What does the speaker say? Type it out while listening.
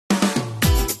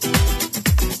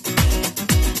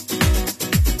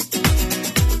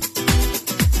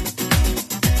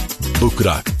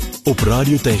Boekrak op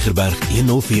Radio Tygerberg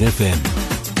 104 FM.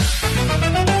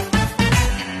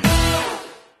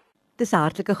 Dis 'n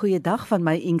hartlike goeie dag van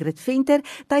my Ingrid Venter.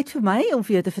 Tyd vir my om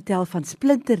vir jou te vertel van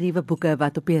splinternuwe boeke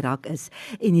wat op die rak is.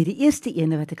 En hierdie eerste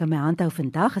ene wat ek in my hand hou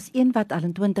vandag is een wat al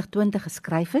in 2020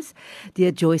 geskryf is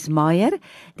deur Joyce Meyer.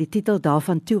 Die titel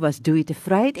daarvan toe was Do It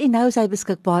Afraid en nou is hy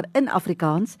beskikbaar in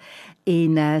Afrikaans.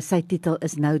 En sy titel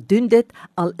is nou Doen Dit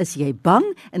Al Is Jy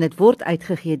Bang en dit word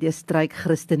uitgegee deur Struik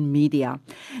Christen Media.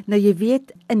 Nou jy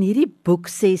weet, in hierdie boek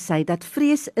sê sy dat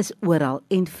vrees is oral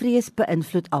en vrees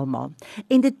beïnvloed almal.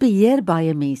 En dit beheer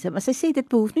baie mense, maar sy sê dit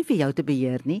behoef nie vir jou te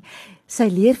beheer nie. Sy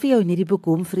leer vir jou in hierdie boek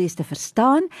hoe om vrees te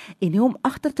verstaan en hoe om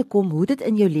agter te kom hoe dit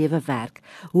in jou lewe werk.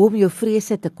 Hoe om jou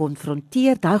vrese te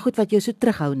konfronteer, daai goed wat jou so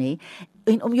terughou nê,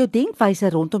 en om jou denkwyse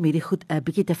rondom hierdie goed 'n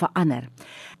bietjie te verander.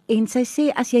 En sy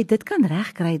sê as jy dit kan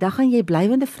regkry, dan gaan jy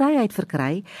blywende vryheid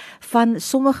verkry van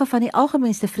sommige van die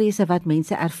algemeenste vrese wat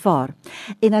mense ervaar.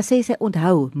 En dan sê sy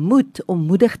onthou, moed om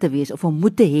moedig te wees of om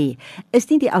moed te hê, is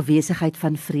nie die afwesigheid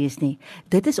van vrees nie.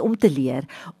 Dit is om te leer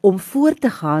om voort te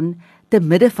gaan te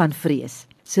midde van vrees.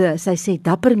 So sy sê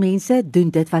dapper mense doen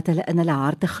dit wat hulle in hulle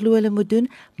harte glo hulle moet doen.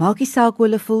 Maak nie saak hoe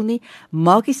hulle voel nie,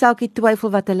 maak nie saak die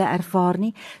twyfel wat hulle ervaar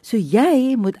nie. So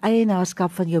jy moet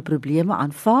eienaarskap van jou probleme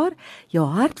aanvaar, jou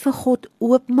hart vir God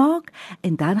oopmaak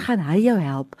en dan gaan hy jou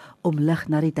help om lig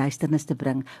na die duisternis te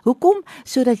bring. Hoekom?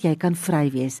 Sodat jy kan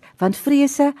vry wees, want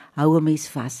vrese hou 'n mens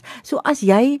vas. So as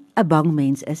jy 'n bang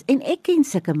mens is en ek ken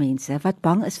sulke mense wat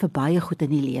bang is vir baie goed in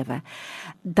die lewe,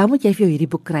 dan moet jy vir jou hierdie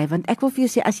boek kry want ek wil vir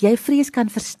jou sê as jy vrees kan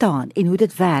verstaan en hoe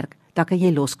dit werk, dan kan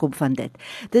jy loskom van dit.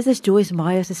 Dit is Joyce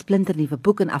Meyer se splinternuwe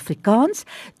boek in Afrikaans,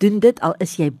 Doen Dit Al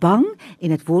Is Jy Bang en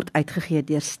dit word uitgegee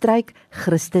deur Struik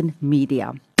Christen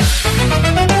Media.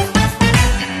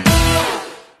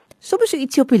 Soms so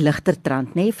ietsie op die ligter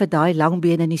trant, nê, vir daai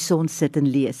langbeen in die son sit en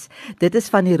lees. Dit is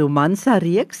van die romansa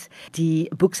reeks. Die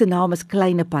boek se naam is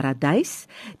Kleine Paradys.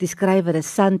 Die skrywer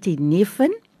is Santi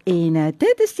Neven. En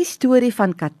dit is die storie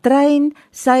van Katrein.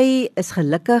 Sy is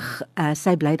gelukkig,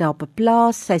 sy bly daar op 'n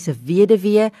plaas, sy's 'n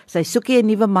weduwee, sy soek nie 'n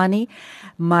nuwe man nie,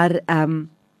 maar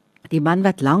die man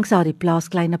wat langs haar die plaas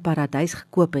Kleine Paradys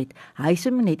gekoop het, hy is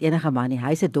nie net enige man nie,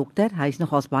 hy's 'n dokter, hy's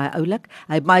nogals baie oulik,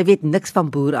 maar hy weet niks van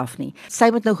boer af nie.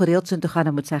 Sy moet nou gereeld so toe gaan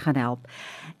en moet sy gaan help.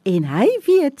 En hy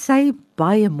weet sy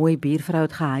baie mooi buurvrou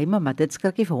het geheime, maar dit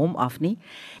skrik nie vir hom af nie.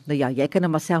 Nou ja, jy kan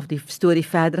nou maar self die storie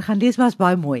verder gaan lees, maar is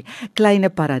baie mooi. Kleine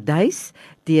Paradys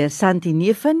deur Santi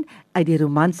Neven uit die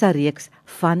romansa reeks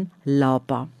van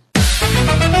Lapa.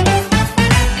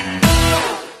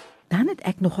 Dan het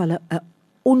ek nog al 'n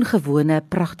ongewone,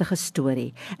 pragtige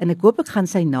storie. En ek hoop ek gaan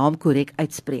sy naam korrek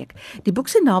uitspreek. Die boek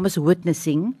se naam is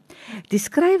Witnessing. Die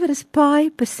skrywer is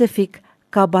Pai Pacific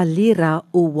Kabalira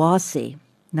Uwase.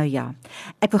 Nou ja,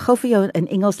 ek wil gou vir jou in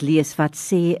Engels lees wat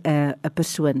sê 'n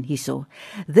persoon hierso.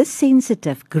 This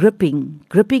sensitive,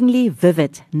 grippingly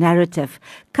vivid narrative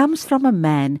comes from a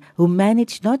man who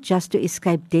managed not just to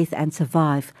escape death and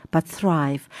survive, but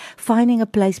thrive, finding a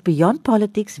place beyond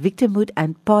politics, victimhood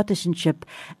and partisanship,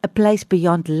 a place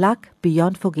beyond luck,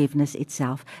 beyond forgiveness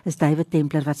itself, is David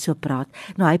Templer wat so praat.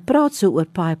 Nou hy praat so oor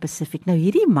Pai Pacific. Nou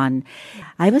hierdie man,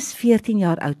 hy was 14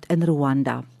 jaar oud in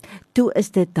Rwanda. Toe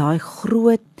is dit daai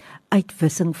groot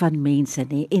uitwissing van mense,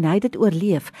 nê, en hy het dit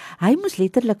oorleef. Hy moes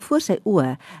letterlik voor sy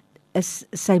oë is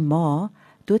sy ma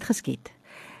doodgeskiet.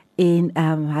 En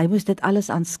hy moes dit alles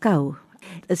aanskou.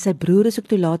 Sy broer is ook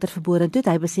toe later verbore en toe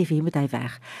het hy besef hier moet hy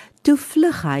weg. Toe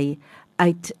vlug hy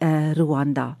uit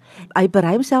Rwanda. Hy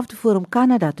berei homself te voor om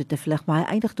Kanada toe te vlug, maar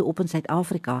hy eindig toe op in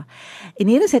Suid-Afrika. En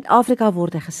hier in Suid-Afrika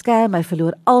word hy geskerm, hy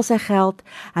verloor al sy geld,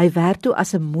 hy werk toe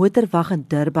as 'n motorwag in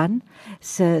Durban,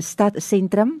 se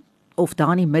stadsentrum, of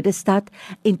daar in die middestad,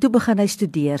 en toe begin hy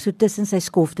studeer, so tussen sy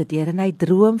skofte deur, en hy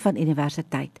droom van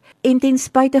universiteit. En ten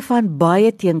spyte van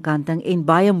baie teenkanting en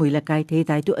baie moeilikheid, het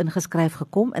hy toe ingeskryf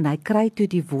gekom, en hy kry toe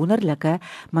die wonderlike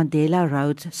Mandela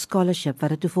Rhodes Scholarship, wat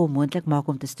dit toe vir hom moontlik maak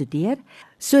om te studeer.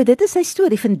 So dit is sy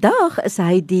storie. Vandag is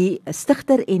hy die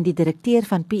stigter en die direkteur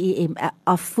van PEM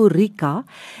Afrika,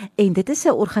 en dit is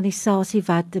 'n organisasie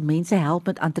wat mense help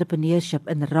met entrepreneurship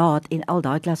en raad en al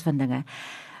daai klas van dinge.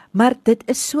 Maar dit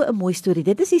is so 'n mooi storie.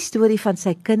 Dit is die storie van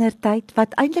sy kindertyd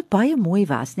wat eintlik baie mooi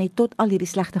was, net tot al hierdie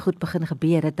slegte goed begin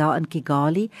gebeur het daar in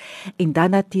Kigali en dan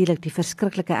natuurlik die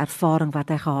verskriklike ervaring wat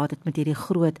hy gehad het met hierdie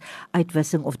groot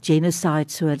uitwissing of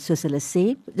genocide soos hulle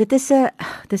sê. Dit is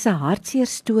 'n hartseer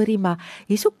storie, maar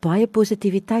hier's ook baie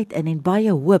positiwiteit in en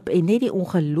baie hoop en net die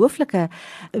ongelooflike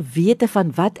wete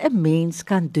van wat 'n mens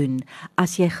kan doen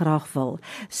as jy graag wil.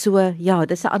 So ja,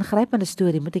 dis 'n aangrypende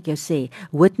storie, moet ek jou sê.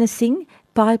 Witnessing,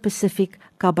 Pai Pacific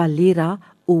Kabalira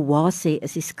Uwase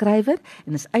is die skrywer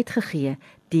en is uitgegee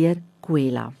deur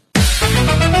sequela.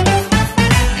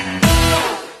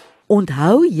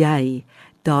 Onthou jy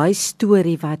daai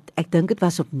storie wat, ek dink dit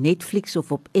was op Netflix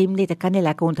of op Mnet, ek kan nie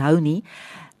lekker onthou nie,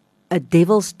 'n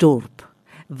Devil's Dorp,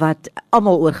 wat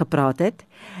almal oor gepraat het.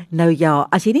 Nou ja,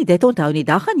 as jy nie dit onthou nie,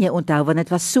 dan gaan jy onthou, want dit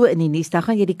was so in die nuus, dan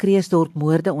gaan jy die Kreeusdorp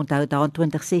moorde onthou daar in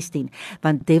 2016,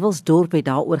 want Devil's Dorp het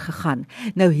daaroor gegaan.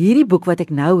 Nou hierdie boek wat ek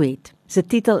nou het, se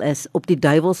titel is Op die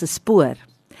duiwel se spoor.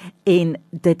 En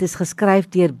dit is geskryf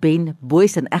deur Ben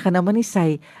Boysen. Ek gaan nou maar nie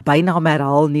sy bynaam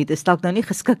herhaal nie, dit is dalk nou nie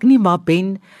geskik nie, maar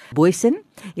Ben Boysen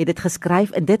het dit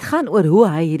geskryf en dit gaan oor hoe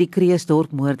hy hierdie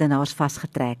Kreeusdorp moordenaars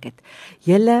vasgetrek het.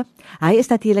 Hy is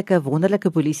natuurlik 'n wonderlike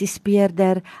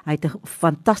polisiespeurder, hy het 'n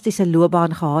fantastiese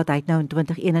loopbaan gehad, hy het nou in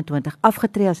 2021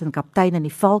 afgetree as 'n kaptein in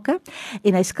die Valke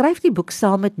en hy skryf die boek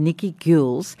saam met Nikki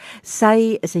Gules.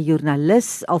 Sy is 'n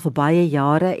joernalis al vir baie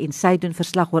jare en sy doen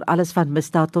verslag oor alles van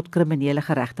misdaad tot kriminele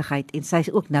geregtigheid en sy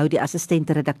is ook nou die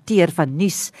assistente redakteur van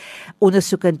nuus,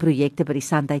 ondersoeke en projekte by die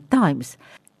Sunday Times.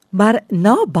 Maar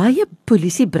na baie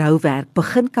polisiebrouwerk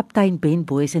begin kaptein Ben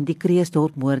Boysen die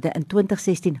Kreeusdorp moorde in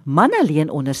 2016 man alleen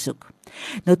ondersoek.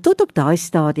 Nou tot op daai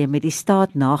stadium het die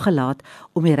staat nagelaat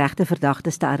om die regte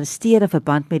verdagtes te arresteer in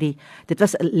verband met dit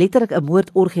was letterlik 'n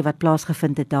moordorgie wat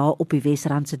plaasgevind het daar op die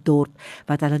Wesrandse dorp,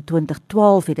 wat al in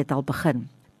 2012 het dit al begin.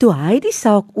 Toe hy die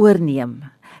saak oorneem,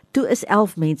 toe is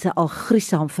 11 mense al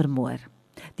gruisam vermoor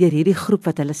deur hierdie groep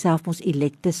wat hulle self ons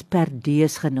electus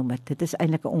perdeus genoem het. Dit is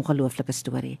eintlik 'n ongelooflike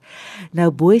storie.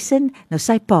 Nou Boysen, nou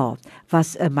sy pa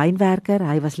was 'n mynwerker,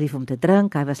 hy was lief om te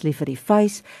drink, hy was lief vir die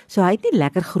vuis, so hy het nie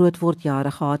lekker grootword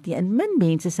jare gehad nie en min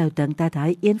mense sou dink dat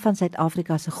hy een van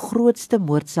Suid-Afrika se grootste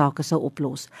moordsake sou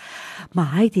oplos. Maar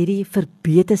hy het hierdie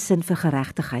verbete sin vir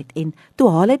geregtigheid en toe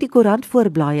haal hy die koerant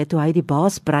voorblaaie toe hy die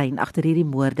baasbrein agter hierdie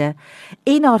moorde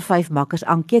en haar 5 makkers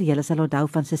aankeer, julle sal onthou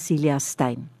van Cecilia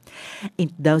Steyn.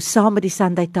 En nou saam met die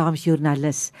Sunday Times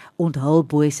joernalis onthul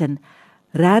Boysen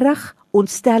regtig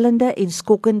ontstellende en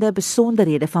skokkende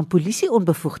besonderhede van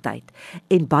polisieonbevoegdheid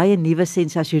en baie nuwe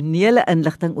sensasionele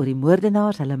inligting oor die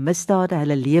moordenaars, hulle misdade,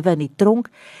 hulle lewe in die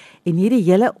tronk en hierdie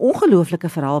hele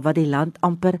ongelooflike verhaal wat die land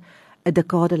amper 'n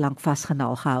dekade lank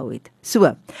vasgenaal gehou het.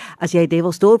 So, as jy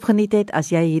Devil's Dorp geniet het, as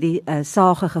jy hierdie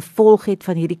sage gevolg het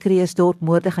van hierdie Kreeusdorp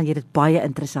moorde, gaan jy dit baie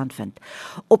interessant vind.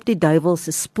 Op die duiwel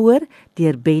se spoor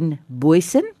deur Ben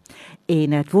Boysen en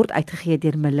dit word uitgegee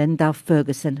deur Melinda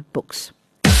Ferguson Books.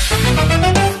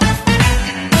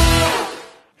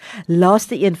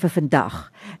 Laaste een vir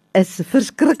vandag is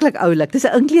verskriklik oulik. Dis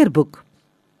 'n inkleerboek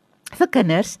vir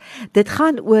kinders. Dit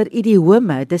gaan oor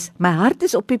idiome. Dis My hart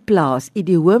is op die plaas,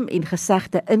 idioom en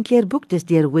gesegde inkleerboek. Dis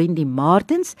deur Wendy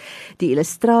Martens. Die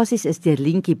illustrasies is deur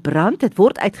Lientjie Brand. Dit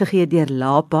word uitgegee deur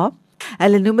Lapa.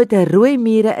 Hulle noem dit 'n rooi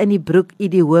mure in die broek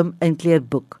idioom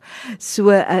inkleerboek. So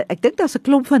ek dink daar's 'n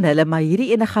klomp van hulle, maar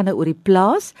hierdie ene gaan nou oor die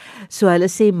plaas. So hulle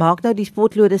sê maak nou die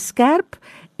spotlode skerp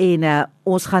en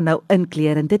ons gaan nou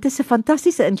inkleer en dit is 'n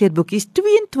fantastiese inkleerboekies,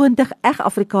 22 reg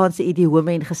Afrikaanse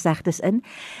idiome en gesegdes in.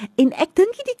 En ek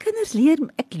dink die kinders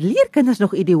leer kinders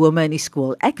nog idiome in die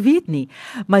skool. Ek weet nie,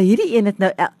 maar hierdie een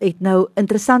het nou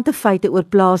interessante feite oor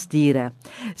plaasdiere.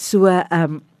 So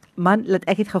man, laat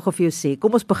ek dit gou-gou vir jou sê.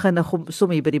 Kom ons begin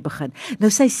sommer hier by die begin. Nou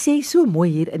sy sê so mooi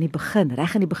hier in die begin,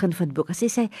 reg in die begin van die boek.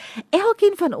 Sy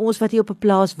elkeen van ons wat hier op 'n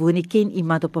plaas woon, nie ken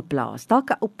iemand op 'n plaas. Dalk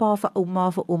 'n oupa, vir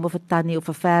ouma, vir oom of 'n tannie of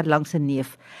 'n ver langs 'n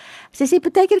neef. Sy sê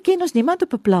partykeer ken ons niemand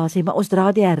op 'n plaas nie, maar ons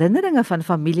dra die herinneringe van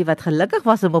familie wat gelukkig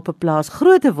was om op 'n plaas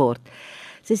groot te word.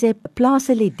 Sy sê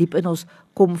plase lê diep in ons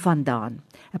kom vandaan.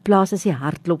 'n Plaas is die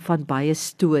hartklop van baie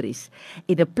stories.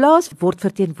 En 'n plaas word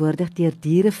verteenwoordig deur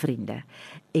dierevriende.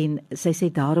 En sy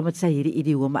sê daarom het sy hierdie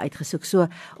idiome uitgesoek. So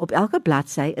op elke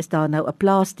bladsy is daar nou 'n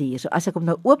plaasdier. So as ek hom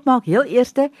nou oopmaak, heel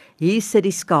eerste, hier sit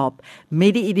die skaap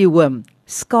met die idioom.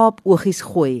 Skaap oogies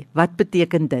gooi. Wat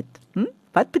beteken dit?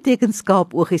 Wat beteken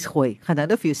skaap oogies gooi? Gaan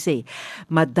nou vir jou sê.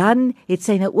 Maar dan het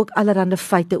sy nou ook allerlei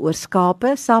feite oor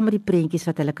skape saam met die prentjies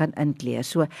wat hulle kan inkleer.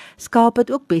 So skaap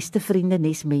het ook beste vriende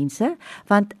nesmense,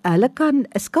 want 'n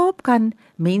skaap kan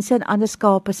mense en ander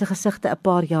skape se gesigte 'n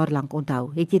paar jaar lank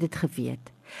onthou. Het jy dit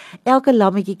geweet? Elke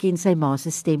lammetjie ken sy ma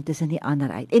se stem tussen die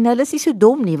ander uit. En hulle is nie so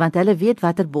dom nie, want hulle weet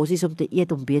watter bossies om te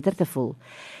eet om beter te voel.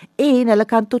 En hulle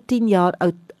kan tot 10 jaar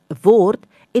oud word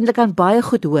en hulle kan baie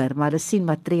goed hoor, maar hulle sien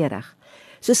maar treurig.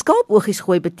 So skaapoogies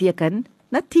gooi beteken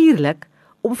natuurlik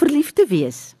om verlief te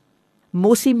wees.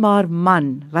 Mossie maar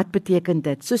man, wat beteken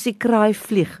dit? Soos die kraai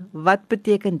vlieg, wat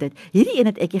beteken dit? Hierdie een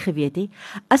het ek nie geweet nie.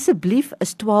 Asseblief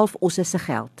is 12 osse se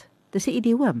geld. Dis 'n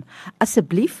idioom.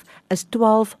 Asseblief is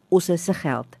 12 osse se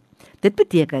geld. Dit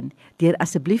beteken, deur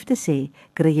asseblief te sê,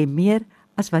 kry jy meer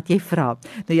as wat jy vra.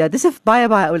 Nou ja, dis 'n baie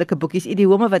oulike boekie,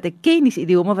 idiome wat ek ken, is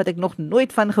idiome wat ek nog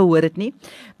nooit van gehoor het nie,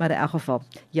 maar in elk geval,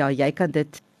 ja, jy kan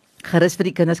dit gerus vir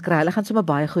die kinders kry, hulle gaan sommer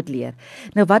baie goed leer.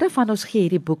 Nou wat daarvan ons gee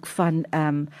hierdie boek van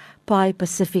Pi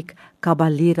Pacific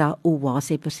Kabalira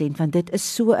Oase persent, want dit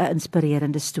is so 'n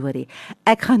inspirerende storie.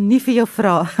 Ek gaan nie vir jou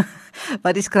vra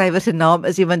wat die skrywer se naam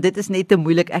is nie, want dit is net te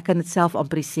moeilik, ek kan dit self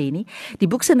amper sê nie. Die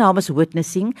boek se naam is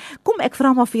Witnessing. Kom ek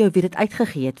vra maar vir jou wie dit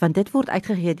uitgegee het, want dit word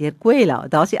uitgegee deur Kwela.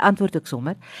 Daar's die antwoord ook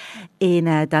sommer.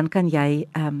 En dan kan jy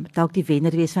dalk die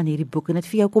wenner wees van hierdie boek en dit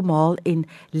vir jou kom haal en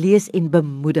lees en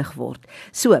bemoedig word.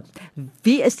 So,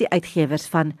 wie is die uitgewers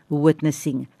van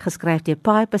Witnessing? Geskryf deur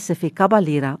Pi Pacific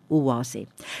Kabalira Oase.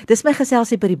 Dis my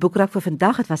geselsie by die Boekrak vir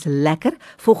vandag. Dit was lekker.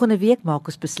 Volgende week maak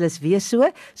ons beslis weer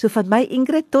so. So van my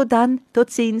Ingrid, tot dan.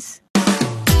 Totsiens.